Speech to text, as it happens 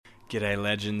G'day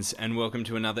legends, and welcome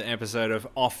to another episode of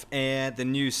Off Air, the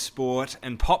new sport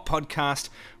and pop podcast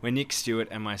where Nick Stewart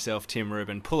and myself, Tim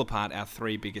Rubin, pull apart our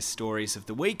three biggest stories of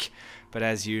the week. But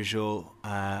as usual,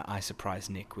 I surprise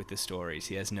Nick with the stories.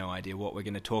 He has no idea what we're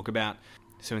going to talk about.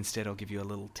 So instead, I'll give you a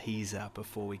little teaser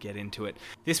before we get into it.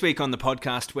 This week on the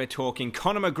podcast, we're talking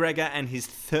Conor McGregor and his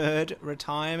third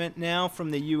retirement now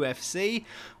from the UFC.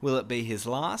 Will it be his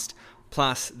last?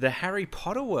 Plus, the Harry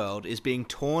Potter world is being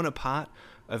torn apart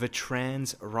over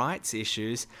trans rights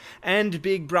issues, and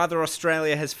Big Brother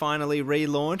Australia has finally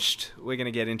relaunched. We're going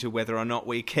to get into whether or not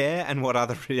we care and what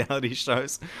other reality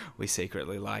shows we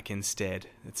secretly like instead.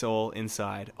 It's all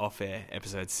inside Off Air,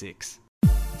 episode 6.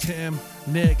 Tim,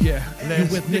 Nick, you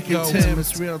with Nick and Tim.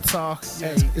 It's real talk,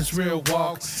 it's real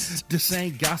walk. This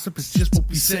ain't gossip, it's just what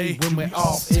we say when we're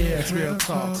off air. It's real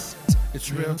talk,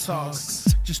 it's real talk.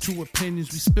 Just two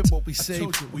opinions, we spit what we say.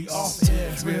 We off air.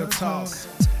 It's real talk,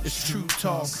 it's true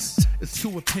talk. It's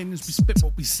two opinions, we spit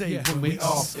what we say when we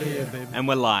off air, baby. And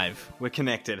we're live, we're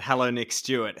connected. Hello, Nick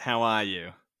Stewart, how are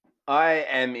you? I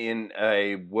am in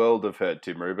a world of hurt,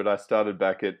 Tim Rubin. I started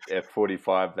back at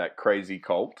F45, that crazy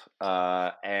cult,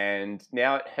 and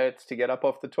now it hurts to get up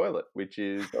off the toilet, which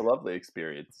is a lovely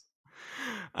experience.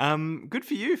 Good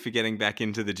for you for getting back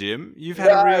into the gym. You've had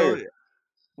a real...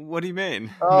 What do you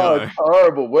mean? Oh, No. It's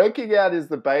horrible. Working out is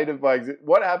the bane of my existence.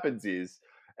 What happens is,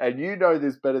 and you know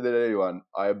this better than anyone,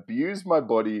 I abuse my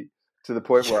body to the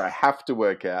point where I have to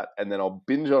work out, and then I'll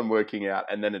binge on working out,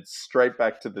 and then it's straight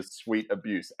back to the sweet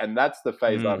abuse. And that's the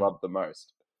phase I love the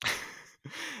most.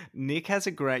 Nick has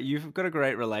you've got a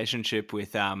great relationship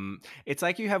with, it's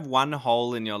like you have one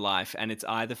hole in your life and it's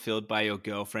either filled by your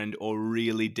girlfriend or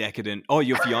really decadent, or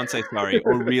your fiance, sorry,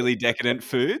 or really decadent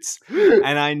foods.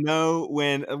 And I know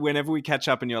whenever we catch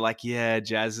up and you're like, yeah,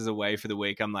 Jazz is away for the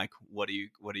week, I'm like, what are you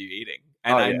eating?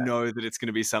 And I know that it's going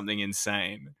to be something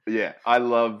insane. Yeah, I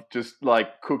love just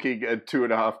like cooking a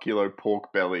 2.5 kilo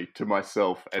pork belly to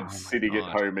myself and sitting at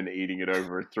home and eating it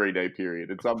over a 3-day period.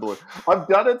 It's unbelievable. I've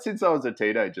done it since I was a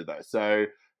teenager though. So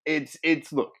it's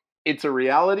a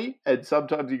reality, and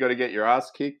sometimes you got to get your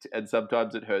ass kicked and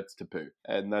sometimes it hurts to poo.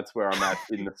 And that's where I'm at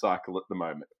in the cycle at the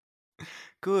moment.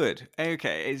 Good.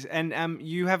 Okay. And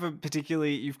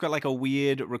you've got like a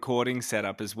weird recording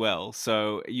setup as well.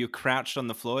 So you're crouched on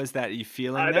the floor. Is that you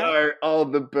feeling that? I know. Oh,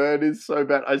 the burn is so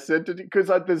bad. I sent it because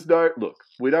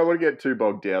we don't want to get too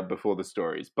bogged down before the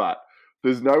stories, but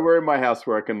there's nowhere in my house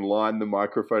where I can line the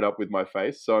microphone up with my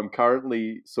face. So I'm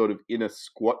currently sort of in a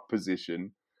squat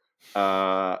position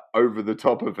over the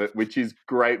top of it, which is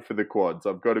great for the quads.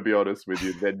 I've got to be honest with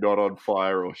you. They're not on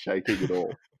fire or shaking at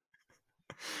all.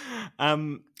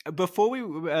 Before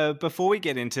we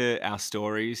get into our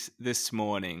stories this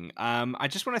morning, I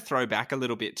just want to throw back a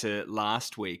little bit to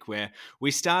last week where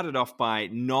we started off by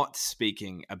not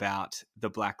speaking about the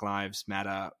Black Lives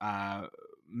Matter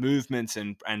movements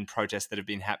and protests that have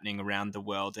been happening around the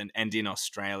world and in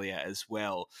Australia as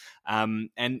well.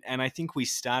 And I think we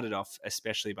started off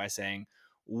especially by saying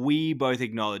we both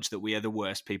acknowledge that we are the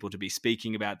worst people to be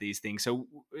speaking about these things. So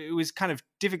it was kind of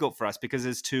difficult for us because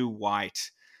as two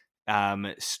white,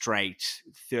 straight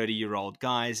 30-year-old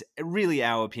guys, really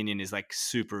our opinion is like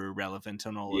super irrelevant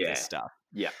on all of this stuff.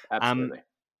 Yeah, absolutely.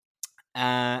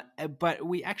 But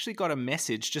we actually got a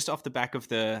message just off the back of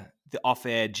the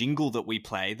off-air jingle that we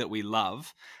play that we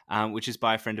love, which is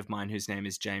by a friend of mine whose name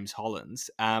is James Hollins.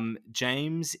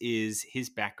 His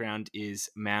background is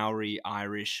Maori,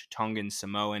 Irish, Tongan,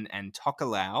 Samoan, and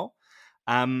Tokelau.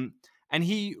 And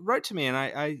he wrote to me, and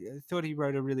I thought he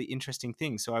wrote a really interesting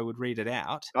thing, so I would read it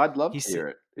out. I'd love to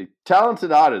hear it.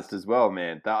 Talented artist as well,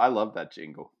 man. I love that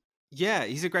jingle. Yeah,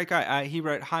 he's a great guy. He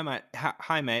wrote,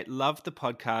 Hi, mate. Love the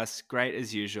podcast. Great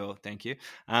as usual. Thank you.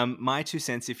 My 2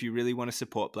 cents, if you really want to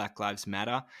support Black Lives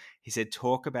Matter, he said,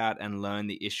 talk about and learn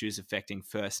the issues affecting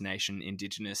First Nation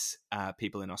Indigenous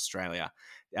people in Australia,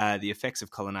 the effects of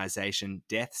colonisation,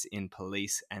 deaths in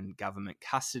police and government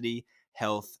custody,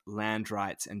 health, land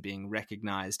rights, and being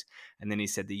recognised. And then he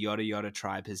said the Yoda Yoda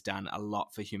tribe has done a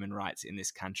lot for human rights in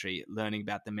this country. Learning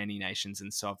about the many nations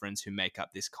and sovereigns who make up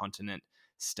this continent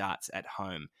starts at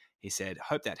home. He said,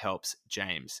 hope that helps,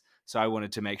 James. So I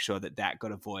wanted to make sure that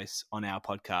got a voice on our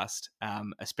podcast,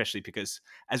 especially because,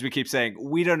 as we keep saying,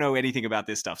 we don't know anything about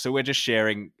this stuff. So we're just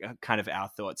sharing kind of our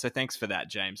thoughts. So thanks for that,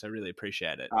 James. I really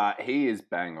appreciate it. He is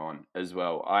bang on as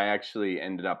well. I actually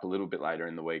ended up a little bit later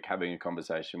in the week having a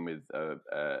conversation with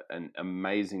an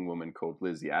amazing woman called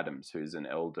Lizzie Adams, who's an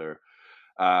elder,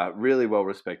 really well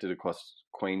respected across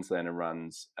Queensland, and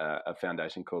runs a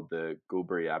foundation called the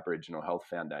Goulburri Aboriginal Health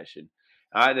Foundation.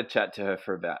 I had a chat to her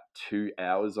for about 2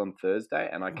 hours on Thursday,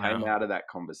 and I came out of that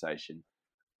conversation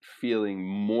feeling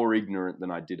more ignorant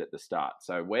than I did at the start.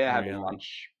 So we're having Really?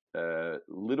 lunch a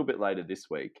little bit later this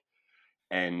week,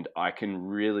 and I can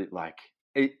really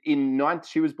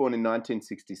she was born in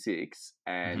 1966,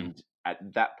 and at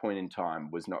that point in time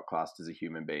was not classed as a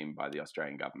human being by the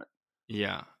Australian government.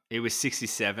 Yeah. It was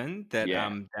 67 that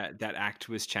Yeah. that act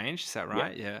was changed. Is that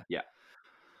right? Yeah. Yeah.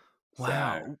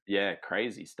 Wow. So, yeah,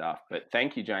 crazy stuff. But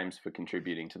thank you, James, for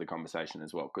contributing to the conversation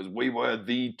as well, because we were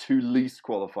the two least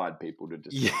qualified people to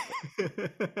discuss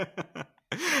Yeah.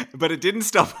 But it didn't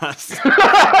stop us.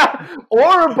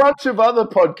 or a bunch of other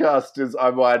podcasters,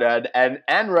 I might add,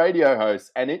 and radio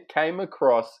hosts, and it came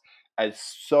across as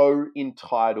so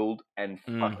entitled and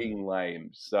fucking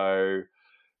lame. So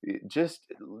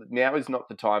just now is not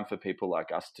the time for people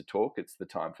like us to talk. It's the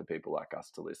time for people like us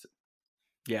to listen.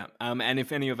 Yeah. And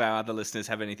if any of our other listeners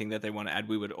have anything that they want to add,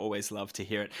 we would always love to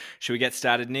hear it. Should we get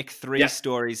started, Nick? 3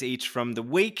 stories each from the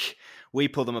week. We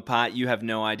pull them apart. You have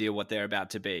no idea what they're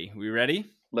about to be. We ready?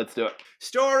 Let's do it.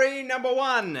 Story number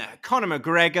 1. Conor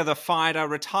McGregor, the fighter,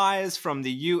 retires from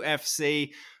the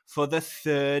UFC for the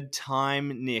 3rd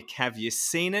time. Nick, have you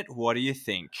seen it? What do you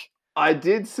think? I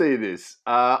did see this.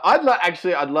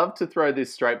 I'd love to throw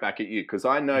this straight back at you, because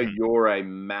I know you're a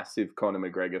massive Conor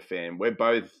McGregor fan. We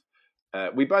both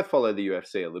follow the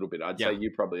UFC a little bit. I'd say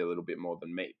you probably a little bit more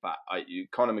than me, but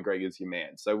Conor McGregor's your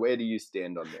man. So where do you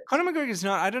stand on this? Conor McGregor's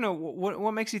not. I don't know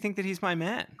what makes you think that he's my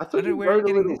man. I thought you wrote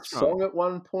a little song at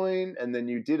one point, and then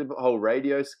you did a whole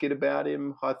radio skit about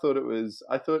him. I thought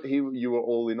you were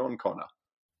all in on Conor.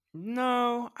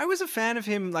 No, I was a fan of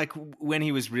him like when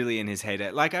he was really in his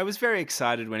heyday. Like I was very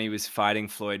excited when he was fighting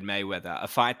Floyd Mayweather, a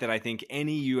fight that I think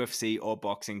any UFC or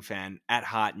boxing fan at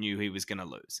heart knew he was going to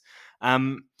lose.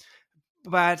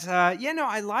 But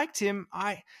I liked him.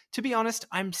 To be honest,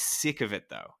 I'm sick of it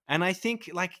though. And I think,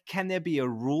 like, can there be a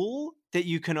rule that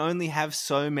you can only have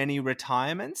so many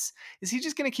retirements? Is he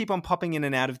just going to keep on popping in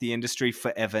and out of the industry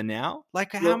forever now?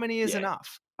 Like, how many is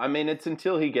enough? I mean, it's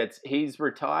he's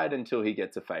retired until he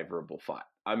gets a favorable fight.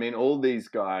 I mean, all these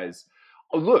guys.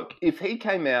 Oh, look, if he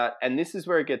came out, and this is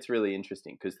where it gets really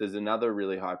interesting, because there's another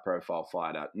really high profile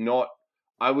fighter,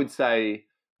 I would say,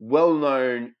 well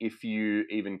known if you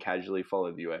even casually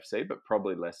follow the UFC, but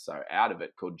probably less so out of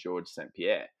it, called George St.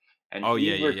 Pierre. And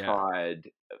he retired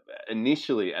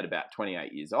initially at about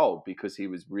 28 years old because he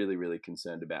was really, really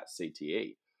concerned about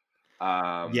CTE.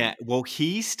 Well,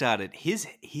 he started,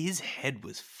 his head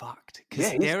was fucked.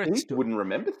 Yeah, he wouldn't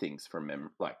remember things from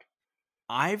memory. Like,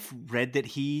 I've read that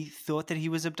he thought that he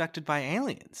was abducted by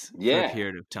aliens for a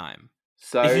period of time.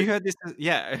 So have you heard this?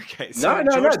 Yeah, okay. So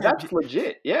no, that's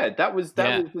legit. Yeah, that was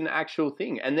an actual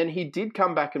thing. And then he did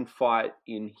come back and fight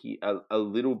in a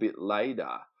little bit later.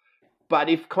 But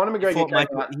if Conor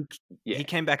McGregor he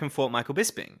came back and fought Michael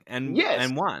Bisping and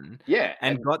won. Yeah.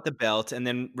 And got the belt and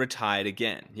then retired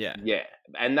again. Yeah. Yeah.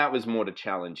 And that was more to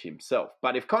challenge himself.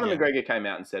 But if Conor McGregor came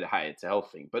out and said, hey, it's a health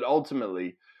thing. But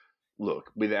ultimately,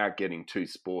 look, without getting too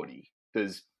sporty,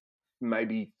 there's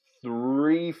maybe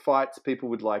 3 fights people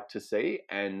would like to see,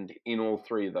 and in all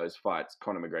 3 of those fights,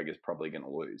 Conor McGregor's probably going to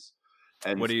lose.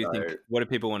 And what do you think? What do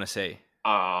people want to see?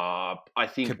 I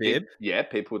think Khabib?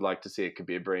 People would like to see a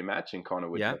Khabib rematch, and Conor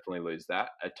would definitely lose that.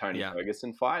 A Tony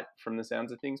Ferguson fight, from the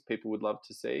sounds of things, people would love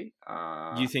to see.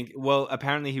 You think? Well,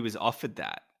 apparently he was offered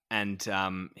that, and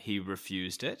he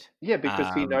refused it. Yeah,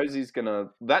 because he knows he's gonna.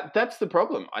 That's the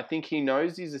problem. I think he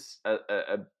knows he's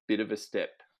a bit of a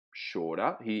step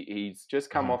shorter. He's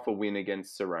just come off a win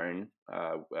against Cerrone,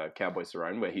 Cowboy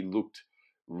Cerrone, where he looked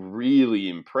really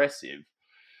impressive.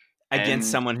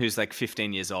 Against someone who's like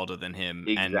 15 years older than him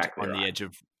and on the edge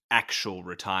of actual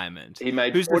retirement. He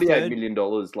made $48 million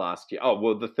last year. Oh,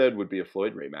 well, the third would be a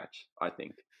Floyd rematch, I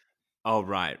think. Oh,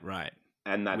 right.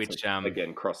 And that's,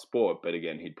 again, cross-sport, but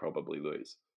again, he'd probably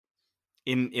lose.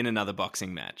 In another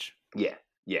boxing match? Yeah.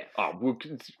 Oh, well,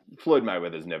 Floyd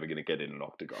Mayweather's never going to get in an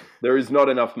octagon. There is not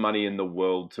enough money in the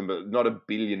world not $1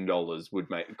 billion would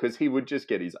make, because he would just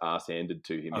get his ass handed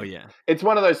to him. Oh, yeah. It's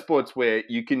one of those sports where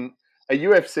a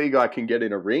UFC guy can get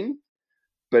in a ring,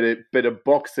 but a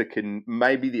boxer can,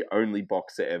 maybe the only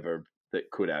boxer ever that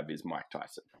could have is Mike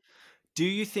Tyson. Do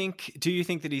you think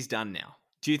that he's done now?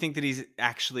 Do you think that he's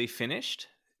actually finished?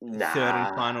 Nah. Third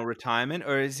and final retirement?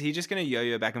 Or is he just going to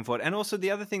yo-yo back and forth? And also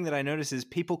the other thing that I notice is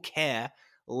people care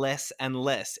less and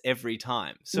less every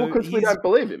time. So because we don't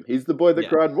believe him. He's the boy that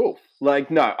cried wolf.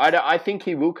 Like, no, I think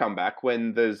he will come back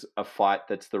when there's a fight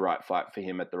that's the right fight for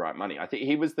him at the right money. I think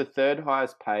he was the 3rd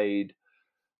highest paid.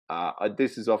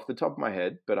 This is off the top of my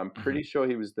head, but I'm pretty sure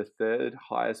he was the 3rd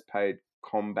highest paid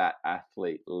combat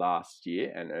athlete last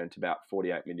year and earned about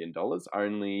 $48 million.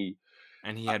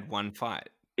 And he had one fight.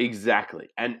 Exactly.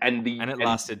 And it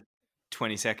lasted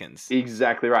 20 seconds.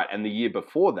 Exactly right. And the year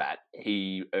before that,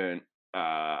 he earned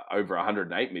over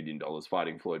 $108 million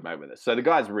fighting Floyd Mayweather. So the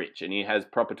guy's rich and he has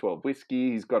proper 12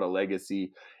 whiskey. He's got a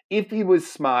legacy. If he was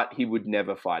smart, he would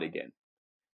never fight again.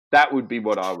 That would be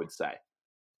what I would say.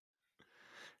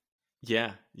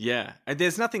 Yeah, yeah. And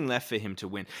there's nothing left for him to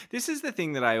win. This is the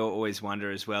thing that I always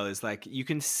wonder as well, is like you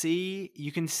can see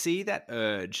that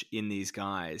urge in these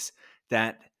guys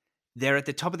that they're at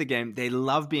the top of the game. They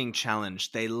love being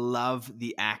challenged. They love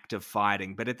the act of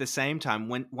fighting. But at the same time,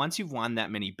 once you've won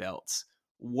that many belts,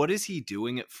 what is he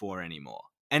doing it for anymore?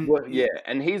 And Well, yeah,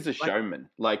 and he's a showman.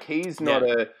 Like he's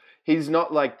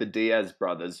not like the Diaz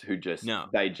brothers who just love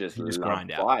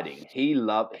grind out. fighting. He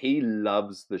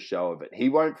loves the show of it. He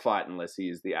won't fight unless he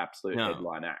is the absolute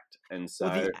headline act. And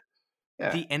so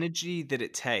the energy that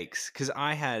it takes, because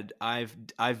I've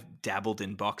dabbled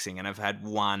in boxing and I've had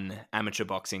one amateur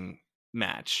boxing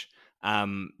match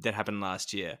that happened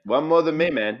last year. One more than me,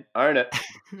 man. Own it.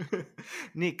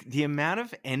 Nick, the amount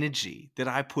of energy that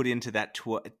I put into that,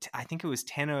 I think it was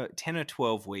 10 or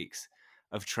 12 weeks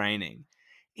of training,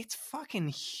 it's fucking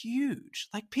huge.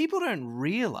 Like, people don't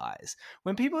realize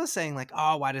when people are saying like,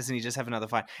 oh, why doesn't he just have another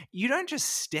fight? You don't just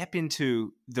step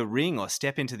into the ring or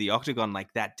step into the octagon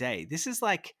like that day. This is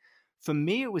like, for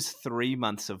me, it was 3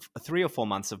 or 4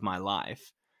 months of my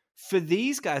life. For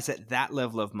these guys at that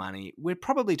level of money, we're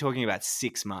probably talking about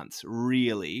 6 months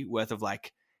really worth of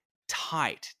like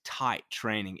tight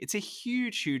training. It's a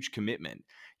huge commitment.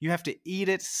 You have to eat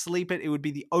it, sleep it. It would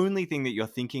be the only thing that you're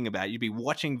thinking about. You'd be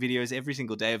watching videos every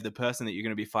single day of the person that you're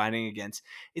going to be fighting against.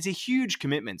 It's a huge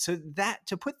commitment. So that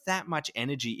to put that much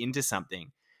energy into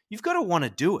something, you've got to want to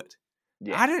do it.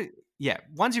 Yeah.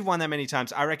 Once you've won that many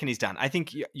times, I reckon he's done. I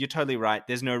think you're totally right.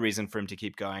 There's no reason for him to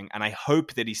keep going. And I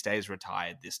hope that he stays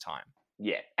retired this time.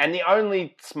 Yeah. And the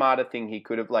only smarter thing he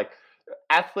could have, like,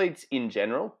 athletes in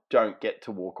general don't get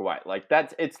to walk away. Like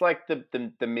it's like the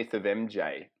myth of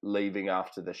MJ leaving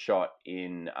after the shot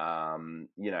in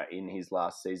in his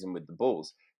last season with the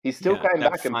Bulls. He still came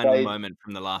back and played. Moment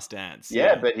from The Last Dance.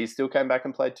 Yeah, but he still came back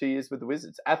and played 2 years with the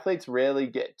Wizards. Athletes rarely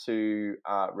get to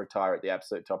retire at the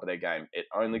absolute top of their game. It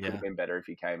only could have been better if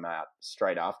he came out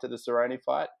straight after the Cerrone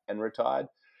fight and retired.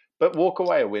 But walk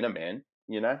away a winner, man.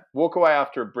 You know, walk away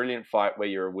after a brilliant fight where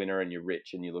you're a winner and you're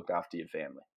rich and you look after your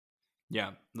family.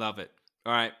 Yeah, love it.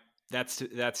 All right, that's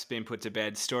been put to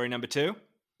bed. Story number 2?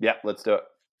 Yeah, let's do it.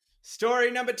 Story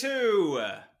number 2.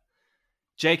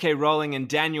 J.K. Rowling and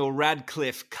Daniel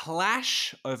Radcliffe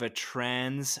clash over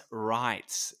trans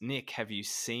rights. Nick, have you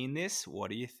seen this? What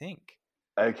do you think?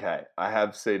 Okay, I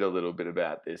have seen a little bit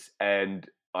about this, and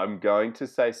I'm going to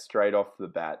say straight off the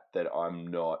bat that I'm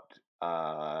not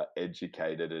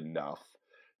educated enough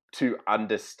to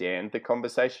understand the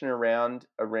conversation around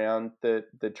the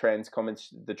trans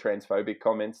comments, the transphobic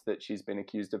comments that she's been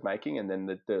accused of making, and then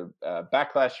the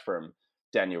backlash from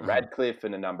Daniel Radcliffe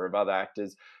and a number of other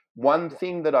actors. One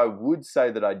thing that I would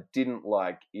say that I didn't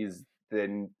like is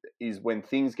when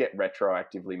things get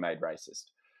retroactively made racist.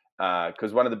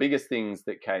 Because one of the biggest things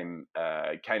that came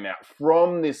out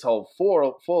from this whole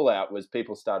fallout was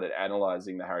people started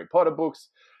analyzing the Harry Potter books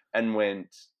and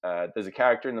went, there's a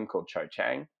character in them called Cho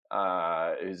Chang,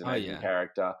 who's an Asian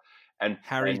character. And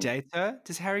Harry dates her?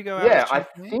 Does Harry go out? Yeah, I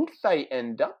think they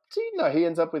end up. He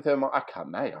ends up with her. I can't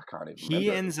even remember.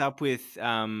 He ends up with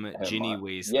Ginny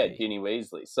Weasley. Yeah, Ginny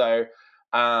Weasley. So,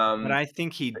 but I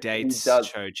think he dates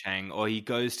Cho Chang, or he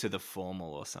goes to the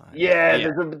formal or something. Yeah,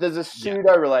 there's a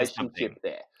pseudo relationship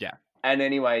there. Yeah. And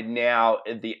anyway, now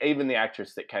even the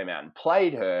actress that came out and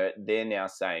played her, they're now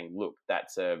saying, look,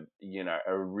 that's a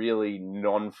really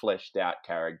non-fleshed out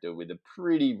character with a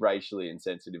pretty racially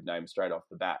insensitive name straight off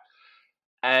the bat.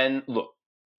 And look,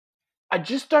 I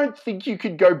just don't think you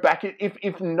could go back.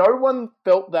 If no one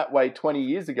felt that way 20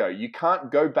 years ago, you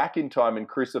can't go back in time and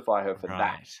crucify her for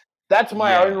that. That's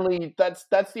my only.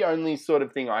 That's the only sort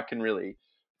of thing I can really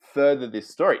further this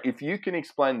story. If you can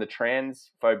explain the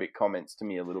transphobic comments to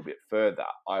me a little bit further,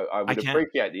 I would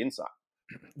appreciate the insight.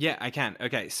 Yeah, I can.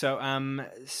 Okay,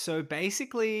 so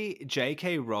basically,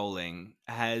 J.K. Rowling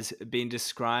has been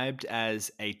described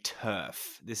as a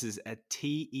TERF. This is a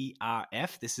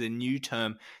TERF. This is a new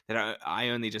term that I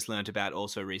only just learned about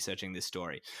also researching this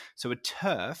story. So a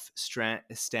TERF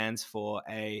stands for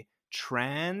a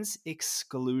trans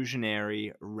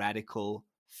exclusionary radical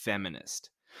feminist.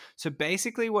 So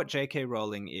basically what J.K.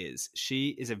 Rowling is,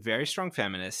 she is a very strong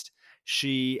feminist.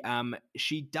 She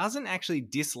doesn't actually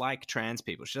dislike trans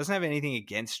people. She doesn't have anything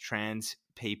against trans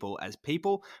people as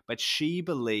people, but she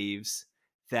believes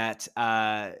that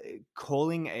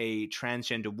calling a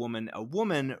transgender woman a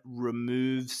woman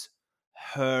removes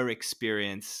her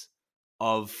experience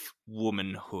of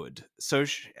womanhood. So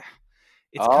it's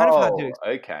kind of hard to.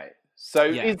 Okay. So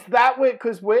Yeah. is that where?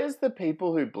 Because where's the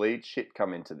people who bleed shit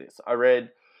come into this? I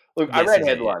read Yes,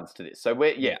 headlines to this. So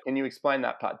where? Yeah. Yeah. Can you explain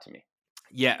that part to me?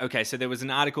 Yeah, okay. So there was an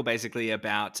article basically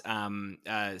about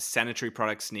sanitary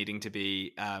products needing to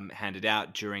be handed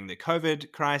out during the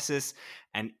COVID crisis.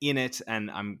 And in it, and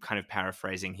I'm kind of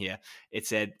paraphrasing here, it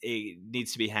said it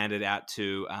needs to be handed out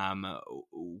to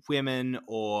women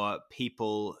or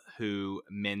people who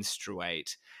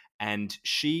menstruate. And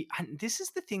this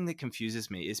is the thing that confuses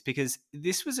me, is because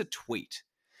this was a tweet.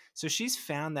 So she's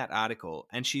found that article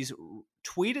and she's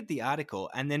tweeted the article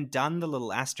and then done the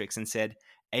little asterisk and said,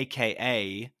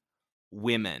 AKA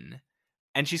women.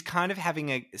 And she's kind of having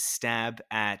a stab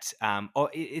at, or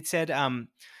it said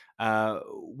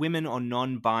women or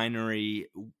non-binary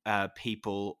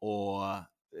people or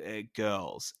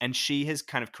girls. And she has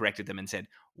kind of corrected them and said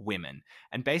women.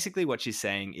 And basically what she's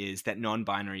saying is that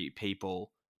non-binary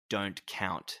people don't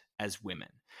count as women.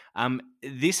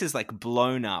 This is like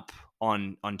blown up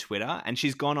on Twitter, and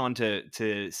she's gone on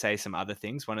to say some other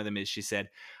things. One of them is she said,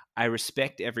 I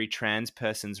respect every trans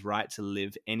person's right to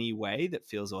live any way that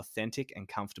feels authentic and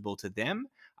comfortable to them.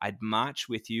 I'd march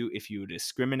with you if you were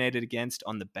discriminated against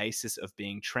on the basis of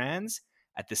being trans.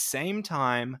 At the same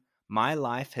time, my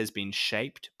life has been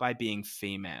shaped by being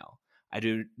female. I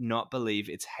do not believe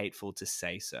it's hateful to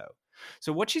say so.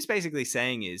 So what she's basically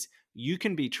saying is, you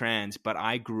can be trans, but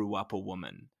I grew up a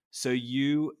woman. So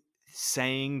you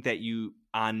saying that you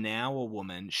are now a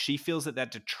woman, she feels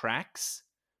that detracts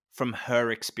from her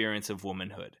experience of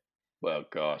womanhood. Well,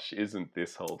 gosh, isn't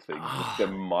this whole thing just a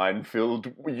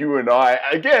minefield? You and I,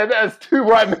 again, as two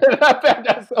white men, have found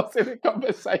ourselves in a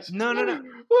conversation. No.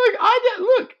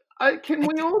 Look, can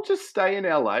we all just stay in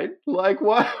our lane? Like,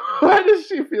 why does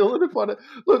she feel it upon it?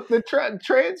 Look, the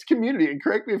trans community, and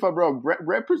correct me if I'm wrong,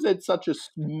 represents such a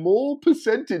small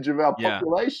percentage of our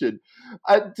population.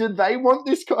 Do they want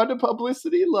this kind of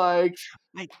publicity? Like,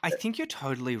 I think you're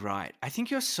totally right. I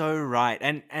think you're so right.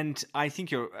 And I think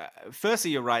you're,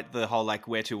 firstly, you're right. The whole, like,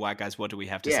 we're two white guys, what do we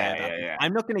have to say about it?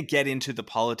 I'm not going to get into the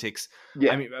politics.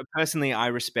 I mean, personally,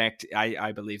 I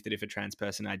believe that if a trans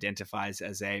person identifies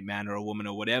as a man or a woman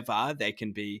or whatever, they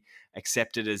can be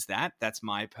accepted as that. That's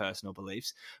my personal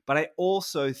beliefs. But I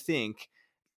also think,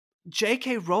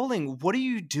 J.K. Rowling, what are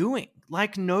you doing?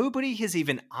 Like, nobody has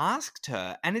even asked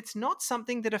her, and it's not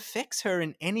something that affects her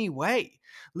in any way.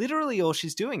 Literally, all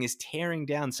she's doing is tearing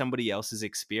down somebody else's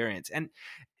experience. And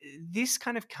this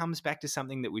kind of comes back to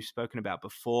something that we've spoken about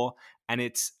before, and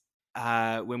it's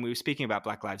when we were speaking about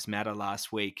Black Lives Matter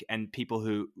last week, and people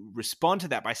who respond to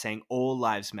that by saying all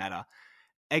lives matter.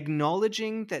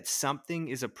 Acknowledging that something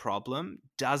is a problem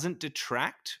doesn't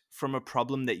detract from a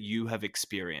problem that you have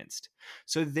experienced.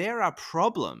 So there are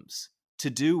problems to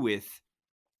do with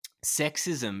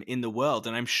sexism in the world,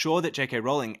 and I'm sure that J.K.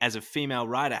 Rowling, as a female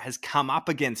writer, has come up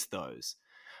against those.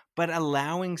 But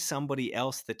allowing somebody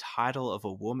else the title of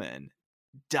a woman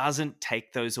doesn't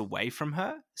take those away from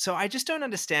her. So I just don't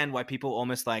understand why people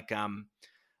almost like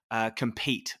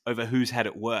compete over who's had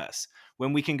it worse,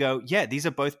 when we can go, yeah, these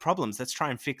are both problems. Let's try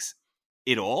and fix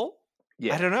it all.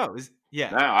 Yeah. I don't know.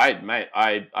 No,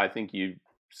 I think you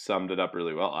summed it up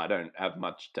really well. I don't have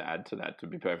much to add to that, to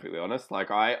be perfectly honest.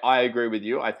 Like, I agree with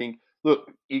you. I think,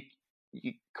 look,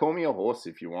 you call me a horse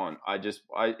if you want.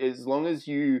 As long as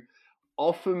you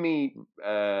offer me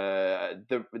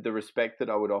the respect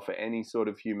that I would offer any sort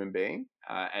of human being,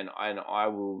 and I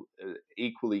will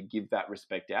equally give that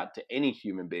respect out to any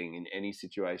human being in any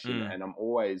situation. And I'm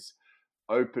always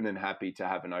open and happy to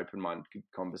have an open-minded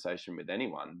conversation with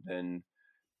anyone. Then,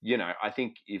 you know, I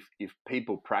think if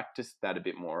people practice that a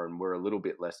bit more and we're a little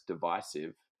bit less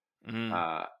divisive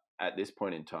at this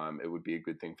point in time, it would be a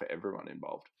good thing for everyone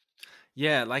involved.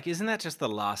 Yeah, like, isn't that just the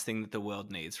last thing that the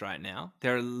world needs right now?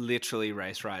 There are literally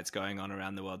race riots going on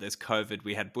around the world. There's COVID.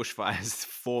 We had bushfires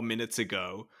 4 minutes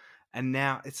ago. And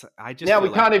now we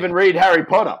can't even read Harry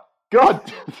Potter.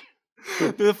 God.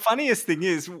 The funniest thing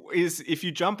is if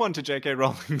you jump onto J.K.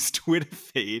 Rowling's Twitter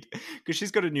feed, because she's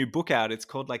got a new book out, it's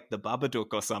called like The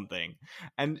Babadook or something,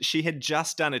 and she had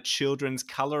just done a children's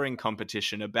colouring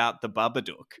competition about the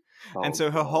Babadook. And so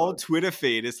her whole Twitter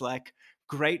feed is like,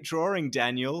 great drawing,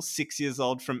 Daniel, 6 years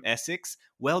old from Essex.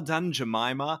 Well done,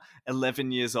 Jemima,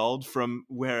 11 years old from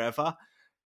wherever.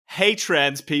 Hey,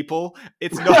 trans people,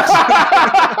 it's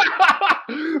not...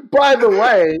 By the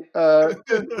way,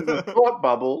 this is a thought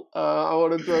bubble. I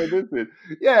want to throw this in.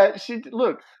 Yeah,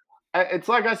 look, It's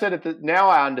like I said, now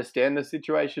I understand the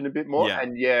situation a bit more. Yeah.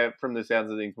 And from the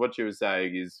sounds of things, what you were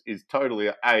saying is totally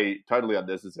totally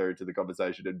unnecessary to the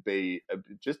conversation, and B,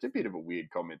 just a bit of a weird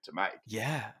comment to make.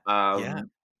 Yeah.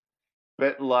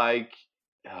 But like,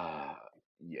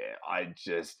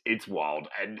 it's wild,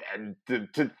 and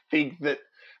to think that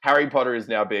Harry Potter is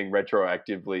now being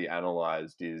retroactively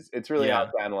analyzed it's really hard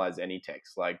to analyze any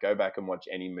text. Like, go back and watch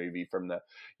any movie from the.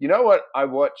 You know what I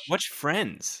watched? Watch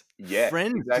Friends. Yeah,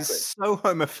 Friends exactly. is so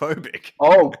homophobic.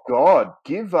 Oh God,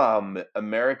 give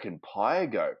American Pie a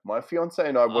go. My fiance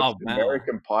and I watched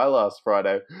American Pie last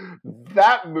Friday.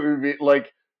 That movie,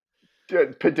 like,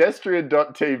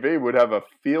 Pedestrian.tv would have a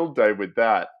field day with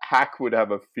that. Hack would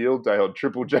have a field day on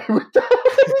Triple J with that.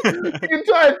 The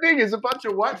entire thing is a bunch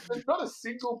of white. There's not a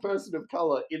single person of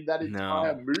color in that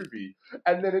entire movie,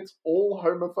 and then it's all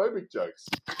homophobic jokes.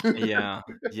 Yeah.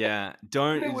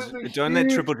 Don't let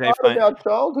Triple J find our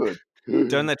childhood.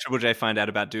 Don't let Triple J find out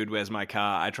about Dude, Where's My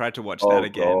Car? I tried to watch that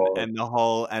again, and the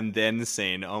whole and then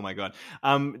scene. Oh my God.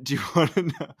 Do you want to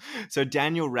know? So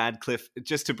Daniel Radcliffe,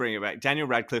 just to bring it back, Daniel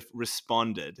Radcliffe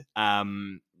responded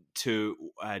to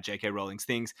J.K. Rowling's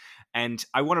things, and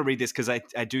I want to read this because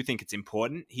I do think it's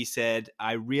important. He said,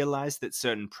 "I realize that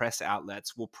certain press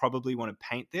outlets will probably want to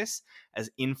paint this as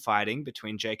infighting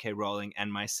between J.K. Rowling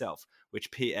and myself,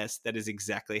 which P.S. that is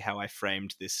exactly how I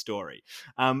framed this story."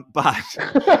 But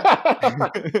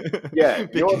yeah,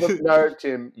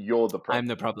 Tim, you're the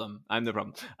problem. I'm the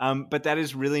problem. But that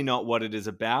is really not what it is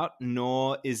about,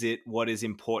 nor is it what is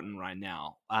important right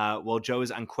now. While Joe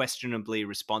is unquestionably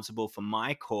responsible for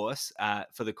my course,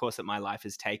 for the course that my life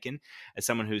has taken, as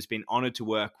someone who's been honored to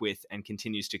work with and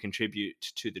continues to contribute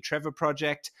to the Trevor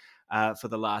Project for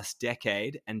the last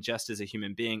decade, and just as a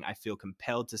human being, I feel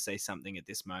compelled to say something at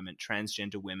this moment.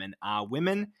 Transgender women are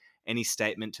women. Any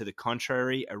statement to the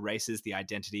contrary erases the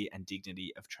identity and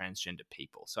dignity of transgender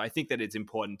people. So I think that it's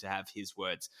important to have his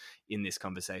words in this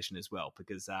conversation as well,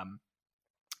 because I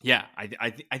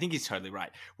think he's totally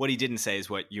right. What he didn't say is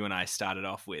what you and I started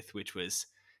off with, which was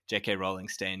J.K. Rowling,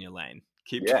 stay in your lane.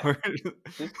 Keep going.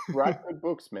 Just write good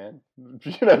books, man.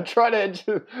 Try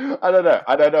to. I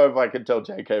don't know if I can tell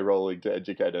J.K. Rowling to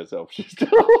educate herself. She's done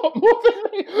a lot more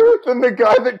than the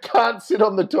guy that can't sit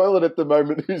on the toilet at the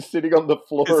moment, who's sitting on the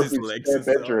floor of his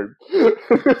bedroom.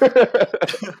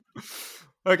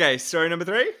 Okay, story number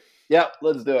 3? Yeah,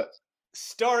 let's do it.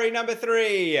 Story number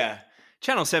 3.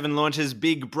 Channel 7 launches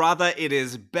Big Brother. It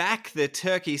is back. The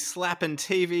turkey slapping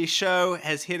TV show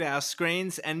has hit our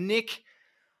screens. And Nick,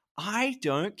 I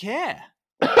don't care.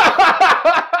 But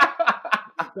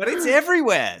it's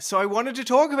everywhere. So I wanted to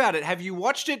talk about it. Have you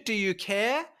watched it? Do you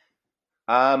care?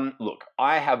 Look,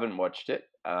 I haven't watched it.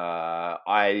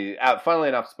 I funnily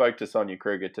enough spoke to Sonia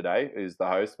Kruger today, who's the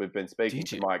host. We've been speaking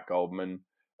to Mike Goldman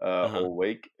all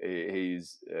week.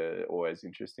 He's always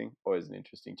interesting. Always an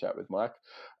interesting chat with Mike.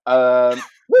 What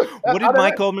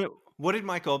did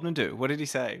Mike Goldman do? What did he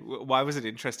say? Why was it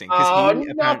interesting?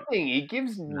 Nothing. He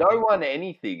gives no one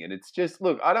anything. And it's just,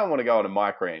 look, I don't want to go on a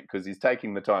Mike rant because he's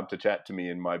taking the time to chat to me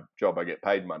in my job I get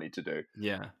paid money to do.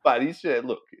 Yeah. But he's just,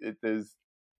 look,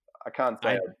 I can't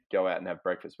say I'd go out and have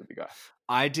breakfast with the guy.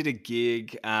 I did a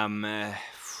gig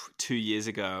 2 years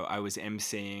ago. I was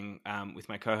emceeing with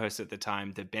my co-host at the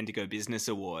time the Bendigo Business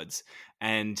Awards,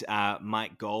 and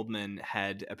Mike Goldman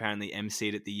had apparently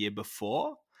emceed it the year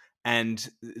before, and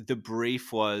the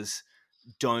brief was,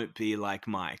 don't be like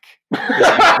Mike.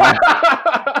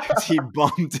 He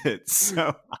bombed it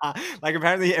so like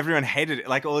apparently everyone hated it.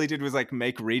 Like all he did was like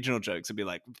make regional jokes and be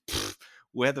like,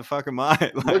 where the fuck am I?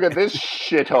 Like, look at this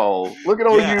shithole. Look at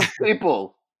all you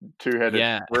people.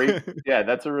 Two-headed freak. Yeah,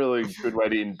 that's a really good way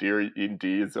to endear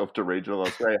yourself to regional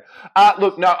Australia.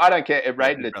 Look, no, I don't care. It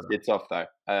rated its bits off though.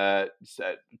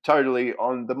 So totally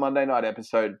on the Monday night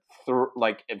episode.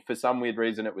 Like for some weird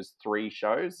reason, it was 3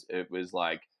 shows. It was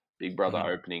like Big Brother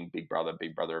opening, Big Brother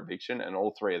eviction, and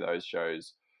all 3 of those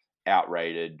shows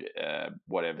outrated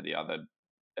whatever the other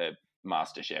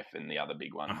MasterChef and the other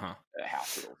big one,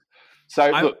 House Rules. So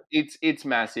look, it's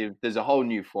massive. There's a whole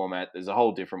new format. There's a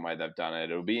whole different way they've done it.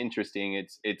 It'll be interesting.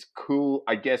 It's cool.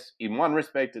 I guess in one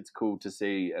respect, it's cool to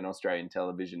see an Australian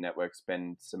television network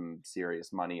spend some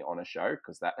serious money on a show,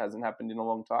 because that hasn't happened in a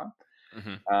long time. But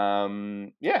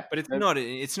it's not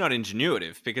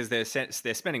ingenuitive, because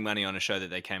they're spending money on a show that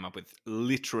they came up with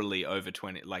literally over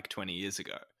 20 years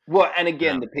ago. Well, and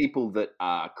again, the people that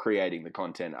are creating the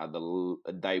content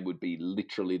they would be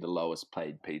literally the lowest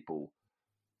paid people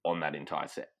on that entire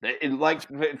set. Like,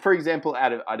 for example,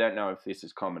 I don't know if this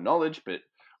is common knowledge, but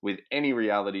with any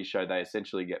reality show, they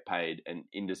essentially get paid an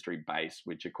industry base,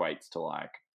 which equates to like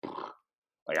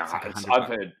Like, It's like I've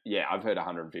 $100. heard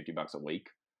 $150 a week.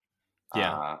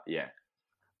 Yeah. Yeah.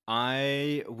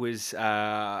 I was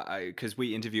because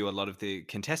we interview a lot of the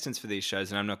contestants for these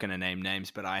shows, and I'm not going to name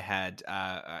names, but I had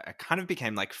I kind of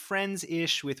became like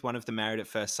friends-ish with one of the Married at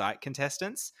First Sight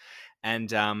contestants,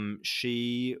 and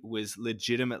she was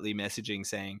legitimately messaging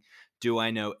saying, "Do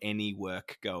I know any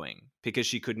work going?" Because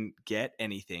she couldn't get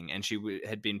anything, and she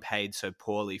had been paid so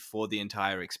poorly for the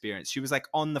entire experience. She was like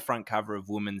on the front cover of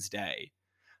Woman's Day,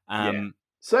 Yeah.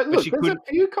 So but look, she there's a couldn't.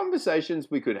 few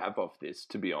conversations we could have off this,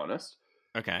 to be honest.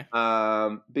 Okay.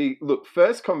 Look,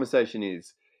 first conversation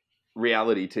is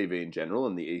reality TV in general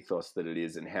and the ethos that it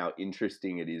is, and how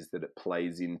interesting it is that it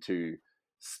plays into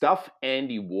stuff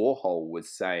Andy Warhol was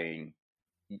saying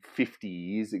 50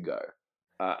 years ago.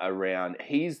 Around,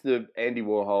 he's the Andy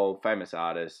Warhol, famous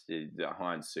artist, the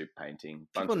Heinz soup painting.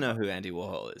 People know who Andy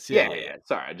Warhol is. Yeah.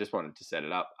 Sorry, I just wanted to set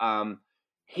it up.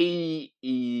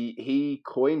 He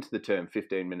coined the term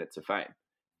 15 minutes of fame,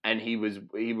 and he was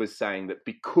saying that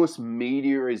because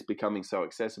media is becoming so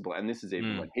accessible, and this is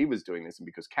even when he was doing this, and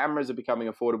because cameras are becoming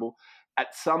affordable,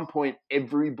 at some point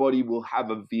everybody will have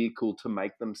a vehicle to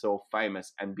make themselves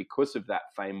famous, and because of that,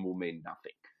 fame will mean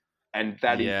nothing. And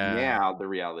that is now the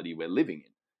reality we're living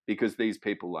in, because these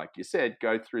people, like you said,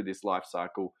 go through this life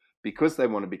cycle. Because they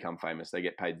want to become famous, they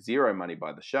get paid zero money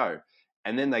by the show,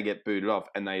 and then they get booted off,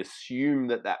 and they assume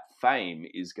that that fame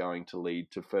is going to lead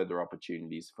to further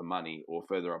opportunities for money or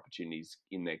further opportunities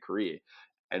in their career.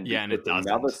 And and it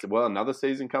doesn't. another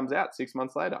season comes out 6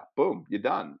 months later, boom, you're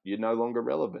done. You're no longer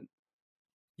relevant.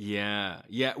 Yeah.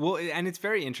 Well, and it's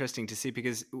very interesting to see,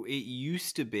 because it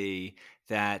used to be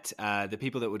that the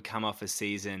people that would come off a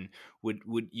season would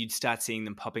you'd start seeing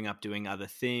them popping up doing other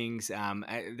things.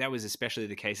 That was especially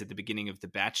the case at the beginning of The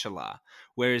Bachelor,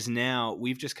 whereas now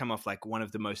we've just come off like one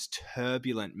of the most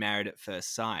turbulent Married at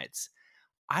First Sights.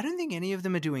 I don't think any of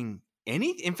them are doing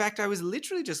any. In fact, I was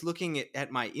literally just looking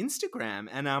at my Instagram,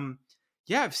 and I've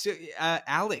still,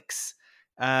 Alex.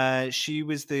 She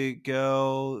was the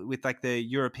girl with like the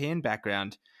European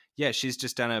background. Yeah, she's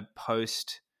just done a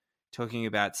post talking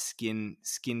about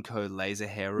SkinCo laser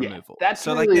hair removal. That's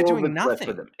so really like they're all doing that's left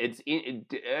nothing. for them. It's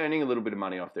earning a little bit of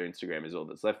money off their Instagram is all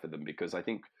that's left for them, because I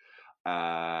think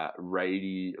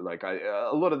radio, like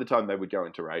a lot of the time they would go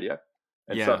into radio.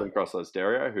 And Southern Cross La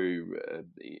Stereo, who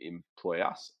employ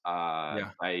us,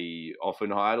 they often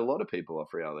hired a lot of people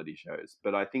off reality shows.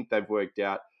 But I think they've worked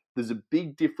out there's a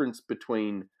big difference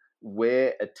between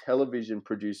where a television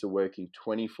producer working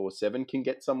 24/7 can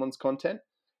get someone's content,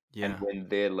 and when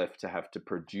they're left to have to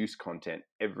produce content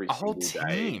every single day. A whole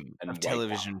team of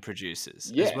television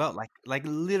producers as well. Like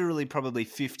literally probably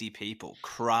 50 people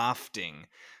crafting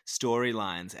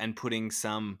storylines and putting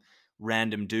some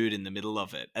random dude in the middle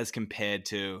of it, as compared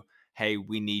to, hey,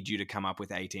 we need you to come up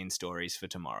with 18 stories for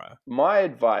tomorrow. My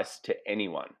advice to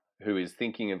anyone who is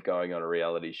thinking of going on a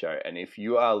reality show, and if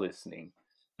you are listening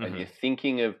and you're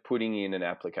thinking of putting in an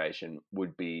application,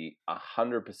 would be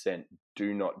 100%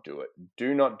 do not do it.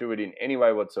 Do not do it in any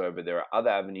way whatsoever. There are other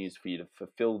avenues for you to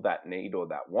fulfill that need or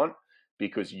that want,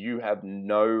 because you have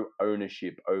no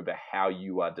ownership over how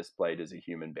you are displayed as a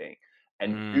human being.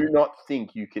 And do not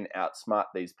think you can outsmart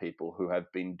these people who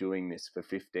have been doing this for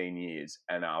 15 years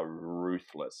and are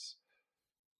ruthless.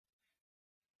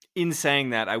 In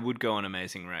saying that, I would go on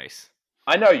Amazing Race.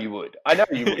 I know you would.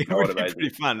 It would be pretty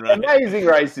fun, right? Amazing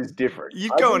Race is different.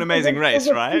 You'd go on Amazing Race,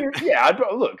 right?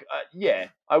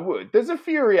 I would. There's a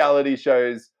few reality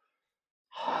shows.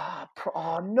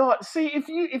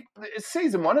 If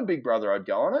season 1 of Big Brother, I'd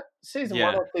go on it. Season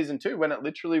 1 or season 2, when it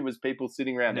literally was people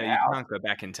sitting around the house. You can't go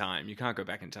back in time.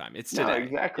 It's today. No,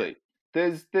 exactly.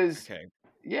 There's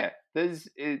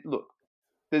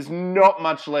not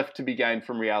much left to be gained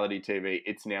from reality TV.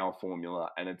 It's now a formula,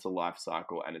 and it's a life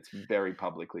cycle, and it's very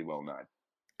publicly well known.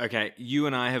 Okay, you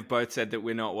and I have both said that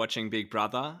we're not watching Big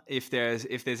Brother. If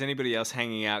there's anybody else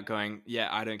hanging out going, yeah,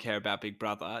 I don't care about Big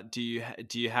Brother, do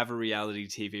you have a reality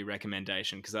TV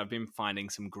recommendation? Because I've been finding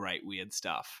some great weird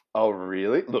stuff. Oh,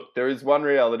 really? Look, there is one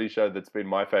reality show that's been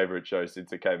my favorite show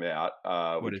since it came out,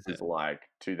 which was like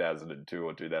 2002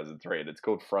 or 2003, and it's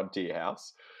called Frontier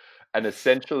House. And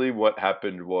essentially what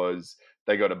happened was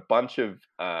they got a bunch of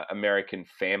American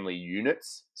family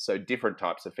units, so different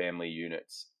types of family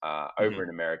units over in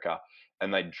America,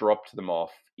 and they dropped them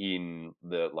off in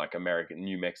the American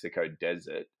New Mexico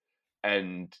desert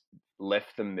and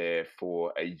left them there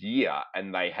for a year,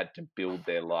 and they had to build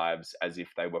their lives as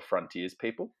if they were frontiers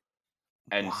people.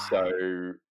 And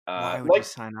so Why would you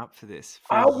sign up for this?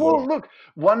 Well, look,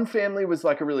 one family was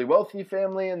like a really wealthy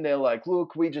family, and they're like,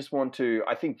 look, we just want to,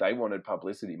 I think they wanted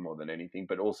publicity more than anything,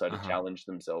 but also to challenge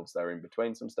themselves. They were in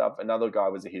between some stuff. Another guy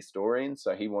was a historian,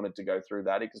 so he wanted to go through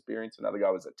that experience. Another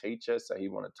guy was a teacher, so he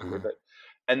wanted to live it.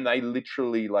 And they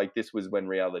literally, like, this was when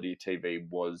reality TV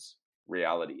was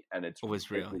reality, and it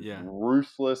was real,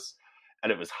 ruthless,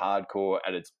 and it was hardcore,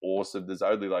 and it's awesome. There's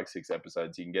only like 6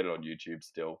 episodes. You can get it on YouTube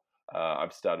still.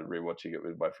 I've started rewatching it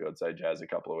with my fiancée Jazz a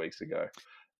couple of weeks ago.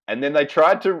 And then they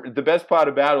tried to, the best part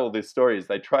about all this story is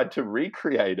they tried to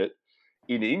recreate it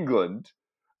in England,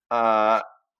 and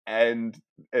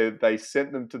they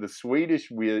sent them to the Swedish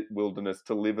wilderness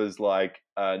to live as like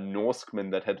Norsemen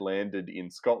that had landed in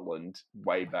Scotland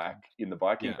way back in the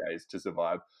Viking days to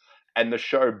survive. And the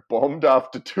show bombed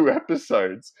after 2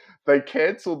 episodes. They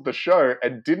cancelled the show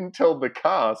and didn't tell the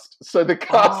cast, so the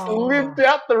cast lived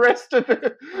out the rest of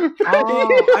it.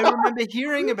 I remember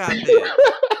hearing about this.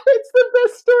 It's the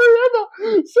best story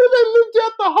ever. So they lived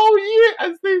out the whole year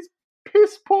as these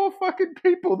piss poor fucking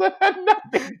people that had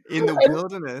nothing in the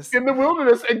wilderness. In the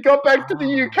wilderness, and got back to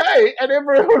the UK, and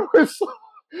everyone was.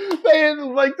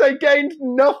 They gained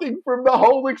nothing from the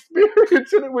whole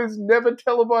experience, and it was never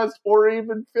televised or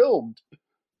even filmed.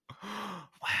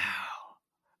 Wow.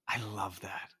 I love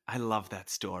that. I love that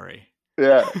story.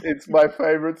 Yeah, it's my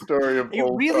favorite story of all time.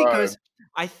 It really goes.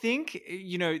 I think,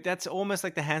 that's almost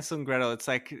like the Hansel and Gretel. It's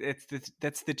like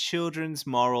that's the children's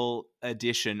moral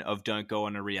edition of don't go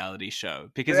on a reality show,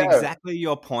 because exactly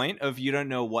your point of you don't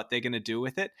know what they're going to do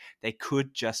with it. They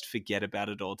could just forget about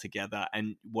it altogether.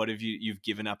 And what have you've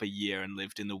given up a year and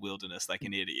lived in the wilderness like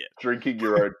an idiot, drinking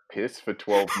your own piss for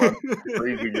 12 months,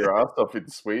 freezing your ass off in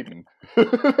Sweden.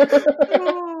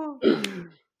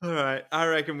 All right, I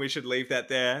reckon we should leave that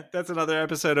there. That's another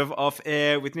episode of Off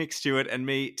Air with Nick Stewart and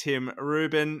me, Tim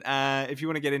Rubin. If you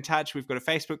want to get in touch, we've got a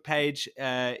Facebook page.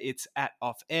 It's at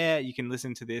Off Air. You can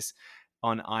listen to this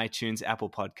on iTunes,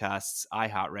 Apple Podcasts,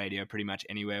 iHeartRadio, pretty much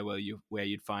anywhere where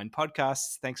you'd find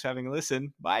podcasts. Thanks for having a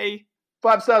listen. Bye.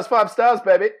 5 stars, 5 stars,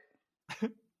 baby.